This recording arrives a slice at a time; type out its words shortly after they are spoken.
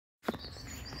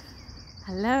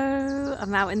Hello,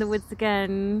 I'm out in the woods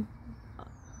again,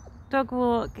 dog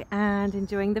walk and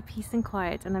enjoying the peace and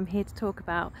quiet, and I'm here to talk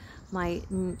about my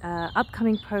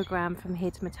upcoming program from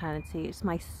Here to Maternity. It's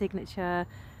my signature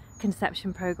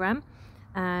conception program,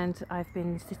 and I've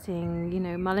been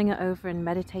sitting, mulling it over and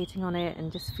meditating on it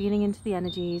and just feeling into the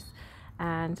energies,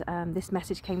 and this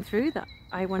message came through that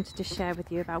I wanted to share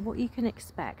with you about what you can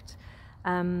expect.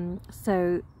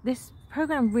 So this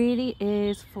program really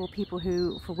is for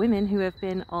women who have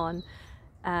been on,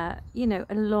 a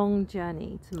long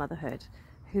journey to motherhood,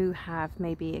 who have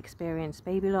maybe experienced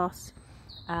baby loss,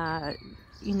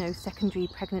 secondary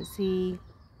pregnancy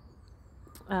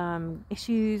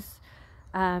issues,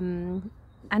 and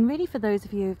really for those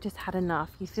of you who've just had enough.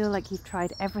 You feel like you've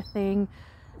tried everything,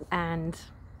 and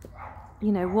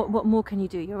what more can you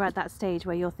do? You're at that stage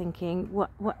where you're thinking,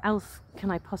 what else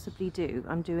can I possibly do?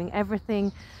 I'm doing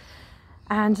everything,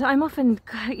 and I'm often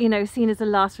seen as a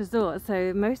last resort.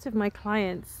 So most of my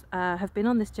clients have been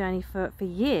on this journey for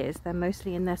years. They're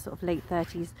mostly in their sort of late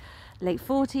 30s, late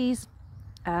 40s,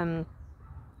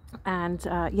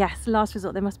 yes, last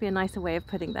resort. There must be a nicer way of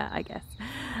putting that, I guess.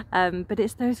 But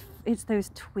it's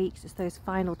those tweaks, it's those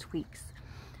final tweaks.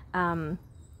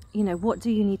 What do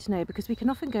you need to know? Because we can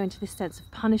often go into this sense of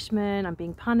punishment. I'm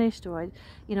being punished, or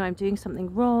I'm doing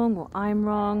something wrong, or I'm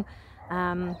wrong.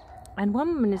 And one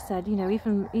woman has said,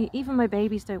 even my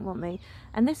babies don't want me.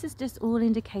 And this is just all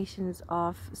indications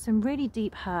of some really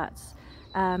deep hurts,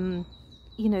 from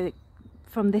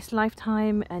this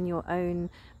lifetime, and your own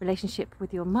relationship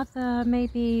with your mother,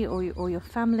 maybe, or your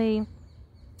family.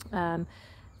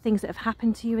 Things that have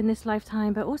happened to you in this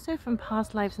lifetime, but also from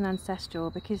past lives and ancestral,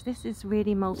 because this is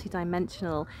really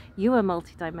multidimensional. You are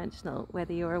multidimensional,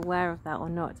 whether you're aware of that or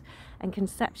not. And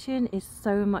conception is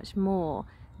so much more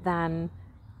than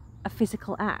a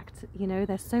physical act.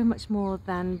 There's so much more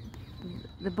than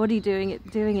the body doing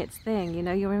its thing.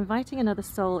 You're inviting another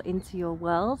soul into your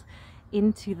world,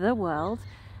 into the world.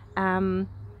 And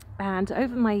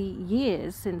over my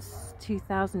years since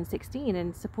 2016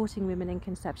 and supporting women in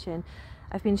conception,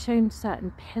 I've been shown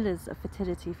certain pillars of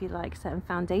fertility, if you like, certain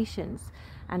foundations,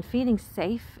 and feeling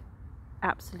safe,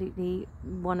 absolutely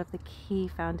one of the key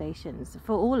foundations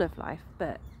for all of life.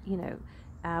 But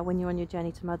when you're on your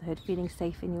journey to motherhood, feeling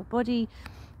safe in your body,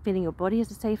 feeling your body as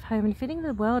a safe home, and feeling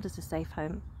the world as a safe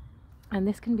home. And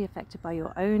this can be affected by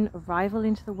your own arrival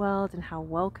into the world and how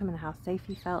welcome and how safe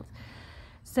you felt.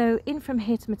 So in From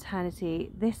Here to Maternity,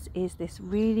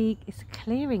 it's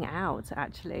clearing out,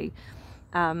 actually,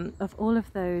 of all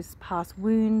of those past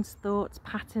wounds, thoughts,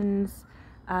 patterns,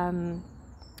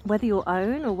 whether your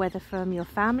own or whether from your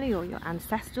family or your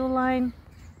ancestral line,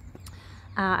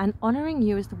 and honoring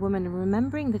you as the woman, and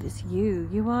remembering that it's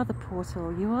you are the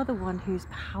portal, you are the one who's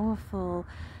powerful,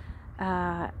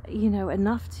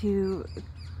 enough to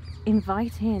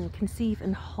invite in, conceive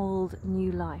and hold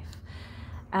new life.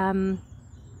 And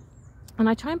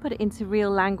I try and put it into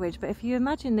real language, but if you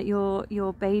imagine that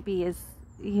your baby is,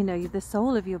 the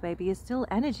soul of your baby is still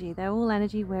energy. They're all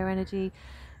energy, we're energy.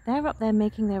 They're up there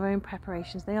making their own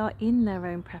preparations. They are in their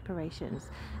own preparations,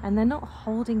 and they're not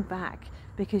holding back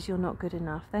because you're not good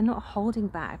enough. They're not holding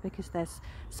back because there's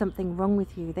something wrong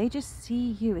with you. They just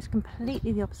see you. It's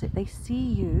completely the opposite. They see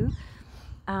you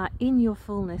in your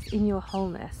fullness, in your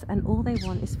wholeness, and all they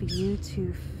want is for you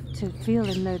to feel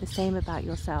and know the same about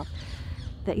yourself.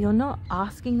 That you're not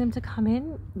asking them to come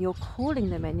in, you're calling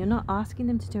them in. You're not asking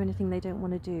them to do anything they don't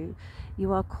want to do.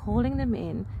 You are calling them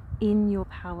in your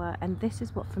power, and this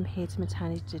is what From Here to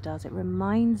Maternity does. It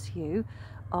reminds you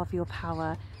of your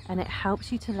power, and it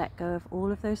helps you to let go of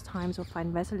all of those times, or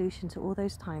find resolution to all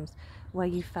those times where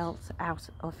you felt out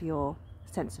of your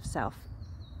sense of self,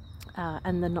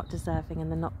 and the not deserving,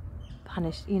 and the not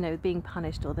punished, being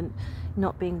punished, or the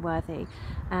not being worthy.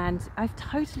 And I've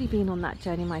totally been on that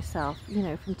journey myself,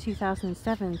 from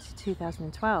 2007 to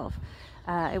 2012.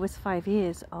 It was 5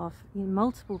 years of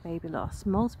multiple baby loss,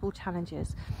 multiple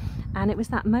challenges, and it was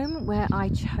that moment where I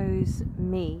chose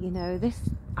me.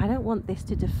 I don't want this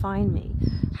to define me.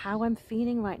 How I'm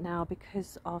feeling right now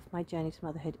because of my journey to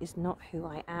motherhood is not who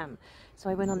I am. So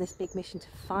I went on this big mission to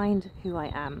find who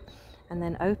I am, and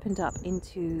then opened up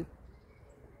into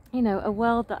a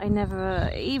world that I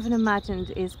never even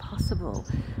imagined is possible.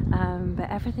 But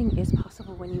everything is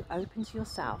possible when you open to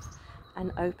yourself, and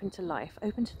open to life,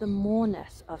 open to the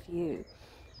moreness of you,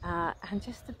 and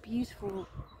just the beautiful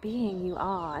being you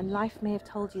are. And life may have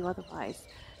told you otherwise.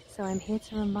 So I'm here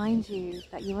to remind you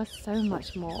that you are so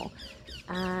much more,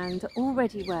 and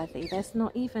already worthy. There's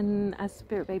not even, as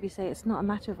Spirit Babies say, it's not a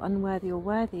matter of unworthy or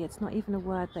worthy. It's not even a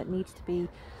word that needs to be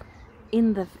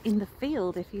in the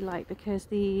field, if you like, because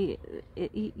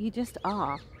you just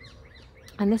are.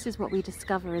 And this is what we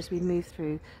discover as we move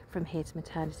through from here to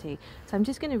maternity. So I'm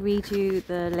just going to read you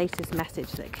the latest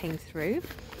message that came through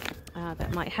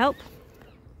that might help.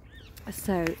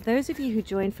 So those of you who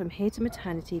join from here to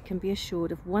maternity can be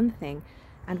assured of one thing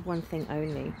and one thing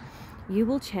only. You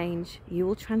will change, you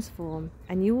will transform,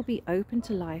 and you will be open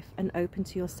to life and open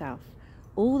to yourself,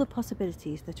 all the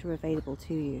possibilities that are available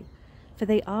to you. For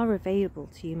they are available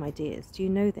to you, my dears. Do you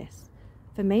know this?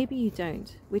 For maybe you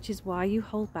don't, which is why you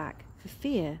hold back for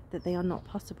fear that they are not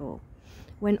possible,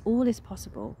 when all is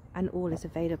possible and all is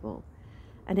available.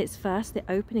 And it's first the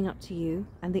opening up to you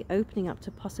and the opening up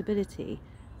to possibility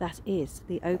that is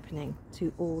the opening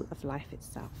to all of life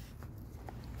itself.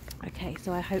 Okay,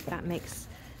 so I hope that makes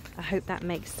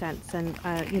sense.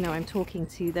 And you know, I'm talking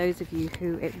to those of you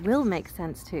who it will make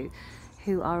sense to,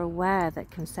 who are aware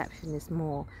that conception is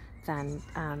more than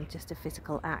just a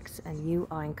physical act, and you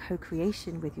are in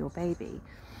co-creation with your baby.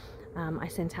 I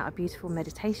sent out a beautiful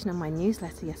meditation on my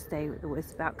newsletter yesterday that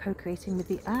was about co-creating with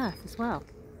the earth as well.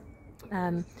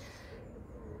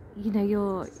 You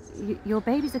know, your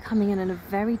babies are coming in a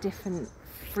very different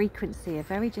frequency, a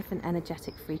very different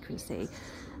energetic frequency,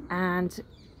 and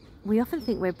we often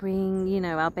think we're bringing, you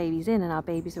know, our babies in and our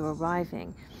babies are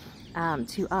arriving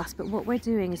to us, but what we're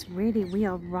doing is really we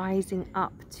are rising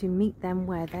up to meet them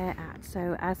where they're at.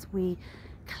 So as we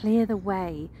clear the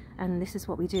way, and this is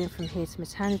what we're doing from here to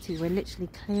maternity, we're literally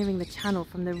clearing the channel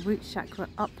from the root chakra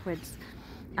upwards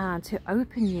to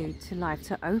open you to life,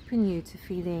 to open you to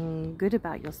feeling good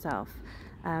about yourself,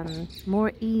 more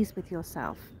at ease with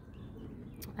yourself.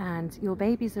 And your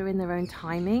babies are in their own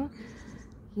timing.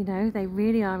 You know, they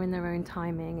really are in their own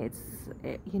timing.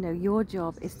 You know, your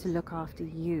job is to look after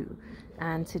you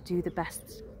and to do the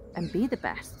best and be the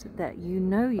best that you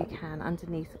know you can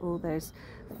underneath all those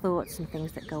thoughts and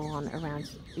things that go on around,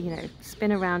 you know,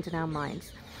 spin around in our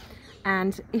minds.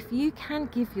 And if you can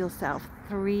give yourself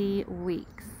 3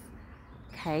 weeks,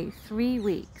 okay, 3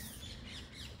 weeks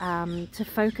to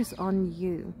focus on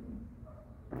you,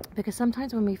 because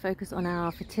sometimes when we focus on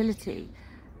our fertility,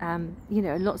 you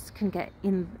know,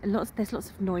 there's lots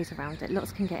of noise around it,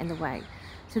 lots can get in the way.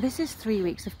 So this is 3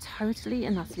 weeks of totally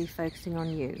and utterly focusing on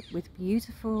you with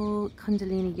beautiful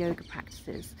Kundalini yoga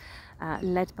practices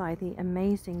led by the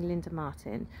amazing Linda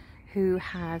Martin, who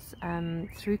has,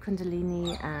 through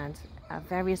Kundalini and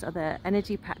various other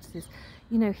energy practices,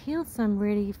 you know, healed some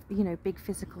really, you know, big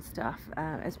physical stuff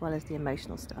as well as the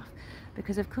emotional stuff.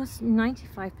 Because of course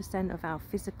 95% of our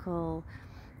physical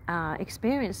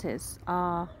experiences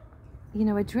are, you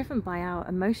know, are driven by our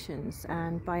emotions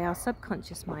and by our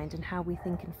subconscious mind and how we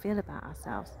think and feel about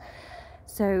ourselves.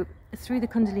 So through the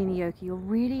Kundalini yoga, you're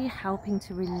really helping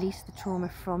to release the trauma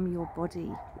from your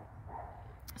body.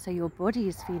 So your body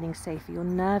is feeling safer, your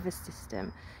nervous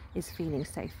system is feeling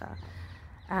safer.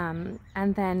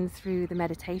 And then through the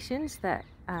meditations that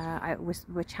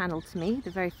were channeled to me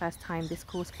the very first time this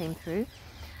course came through,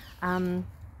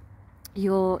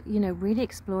 you're, you know, really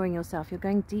exploring yourself. You're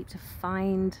going deep to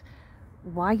find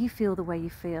why you feel the way you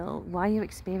feel, why you're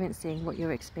experiencing what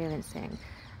you're experiencing,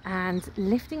 and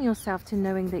lifting yourself to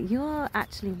knowing that you're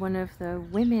actually one of the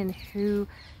women who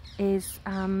is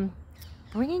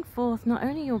bringing forth not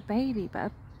only your baby, but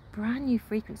a brand new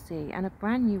frequency and a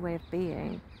brand new way of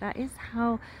being. That is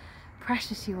how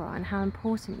precious you are and how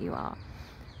important you are.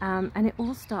 And it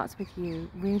all starts with you,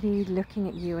 really looking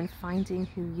at you and finding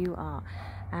who you are.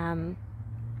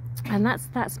 And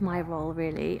that's my role,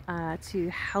 really, to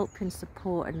help and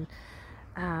support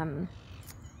and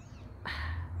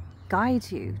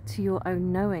guide you to your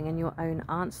own knowing and your own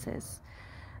answers.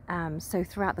 So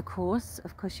throughout the course,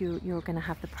 of course, you're going to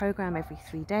have the program every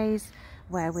 3 days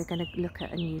where we're going to look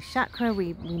at a new chakra.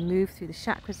 We move through the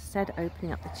chakras, as I said,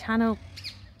 opening up the channel.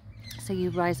 So you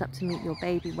rise up to meet your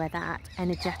baby where they're at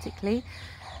energetically.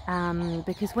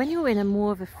 Because when you're in a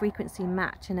more of a frequency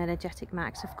match, an energetic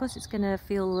match, of course it's going to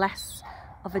feel less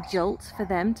of a jolt for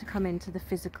them to come into the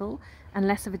physical and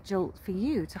less of a jolt for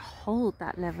you to hold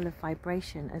that level of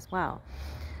vibration as well.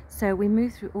 So we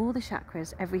move through all the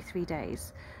chakras every 3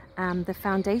 days. The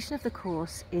foundation of the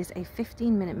course is a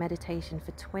 15-minute meditation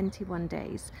for 21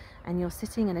 days, and you're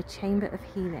sitting in a chamber of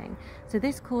healing. So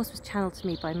this course was channeled to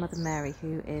me by Mother Mary,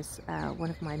 who is one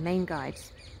of my main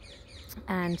guides.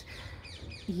 And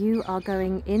you are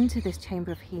going into this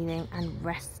chamber of healing and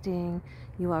resting.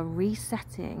 You are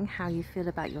resetting how you feel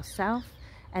about yourself,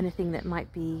 anything that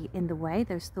might be in the way,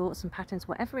 those thoughts and patterns,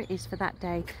 whatever it is for that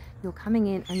day. You're coming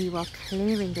in and you are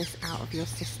clearing this out of your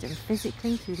system,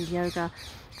 physically through the yoga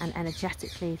and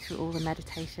energetically through all the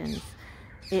meditations.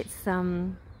 It's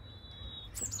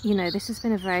you know, this has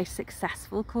been a very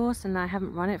successful course, and I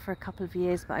haven't run it for a couple of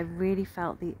years, but I really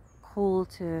felt the call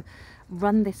to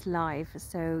run this live,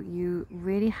 so you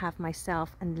really have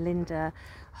myself and Linda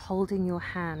holding your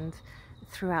hand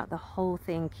throughout the whole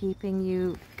thing, keeping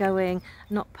you going,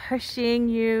 not pushing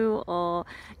you or,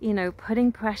 you know,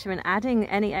 putting pressure and adding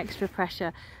any extra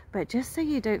pressure, but just so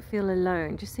you don't feel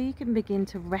alone, just so you can begin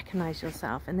to recognize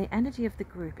yourself. And the energy of the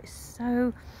group is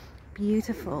so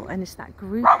beautiful, and it's that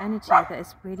group energy that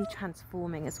is really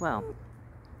transforming as well.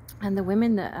 And the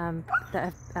women that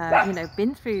have you know,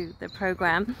 been through the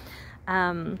program,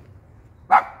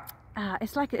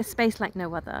 it's like a space like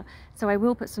no other. So I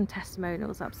will put some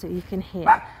testimonials up so you can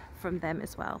hear from them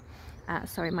as well.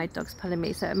 Sorry, my dog's pulling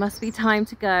me, so it must be time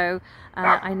to go.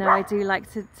 I know I do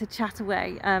like to chat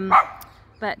away.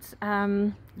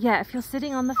 Yeah, if you're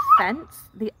sitting on the fence,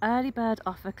 the early bird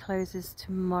offer closes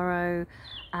tomorrow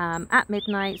at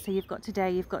midnight. So you've got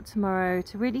today, you've got tomorrow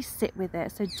to really sit with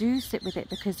it. So do sit with it,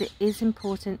 because it is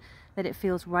important that it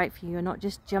feels right for you. You're not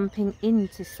just jumping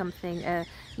into something,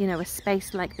 you know, a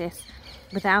space like this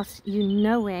without you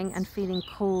knowing and feeling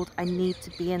called, I need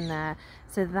to be in there.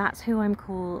 So that's who I'm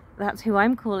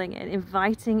calling in,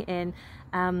 inviting in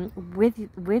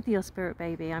with your spirit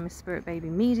baby. I'm a spirit baby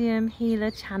medium,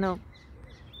 healer, channel,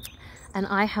 and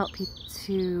I help you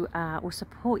to or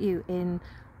support you in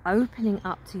opening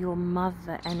up to your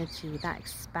mother energy, that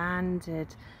expanded,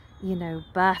 you know,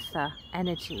 birther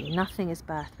energy. Nothing is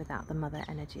birthed without the mother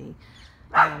energy.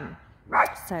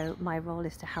 So my role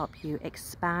is to help you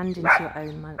expand into your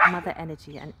own mother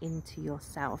energy and into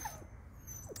yourself.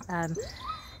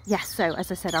 Yes, so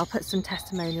as I said, I'll put some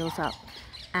testimonials up,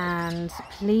 and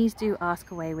please do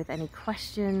ask away with any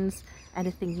questions,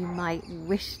 anything you might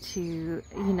wish to,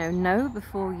 you know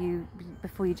before you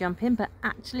jump in. But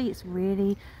actually, it's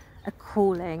really a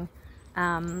calling,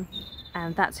 and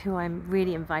that's who I'm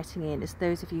really inviting in, is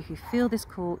those of you who feel this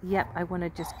call. Yep, I want to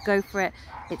just go for it.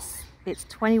 It's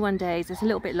 21 days. It's a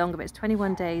little bit longer, but it's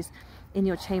 21 days in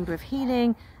your chamber of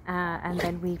healing, and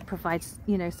then we provide,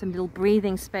 you know, some little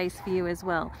breathing space for you as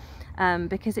well,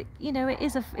 because it, you know,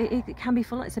 it can be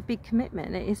full. It's a big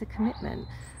commitment. It is a commitment,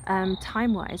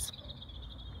 time wise,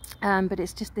 but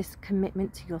it's just this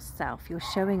commitment to yourself. You're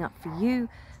showing up for you,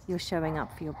 you're showing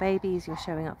up for your babies, you're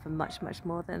showing up for much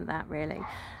more than that, really.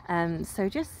 So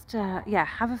just yeah,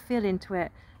 have a feel into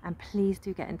it, and please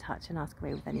do get in touch and ask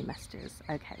away with any messages.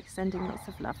 Okay, sending lots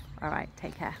of love. All right,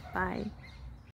 take care. Bye.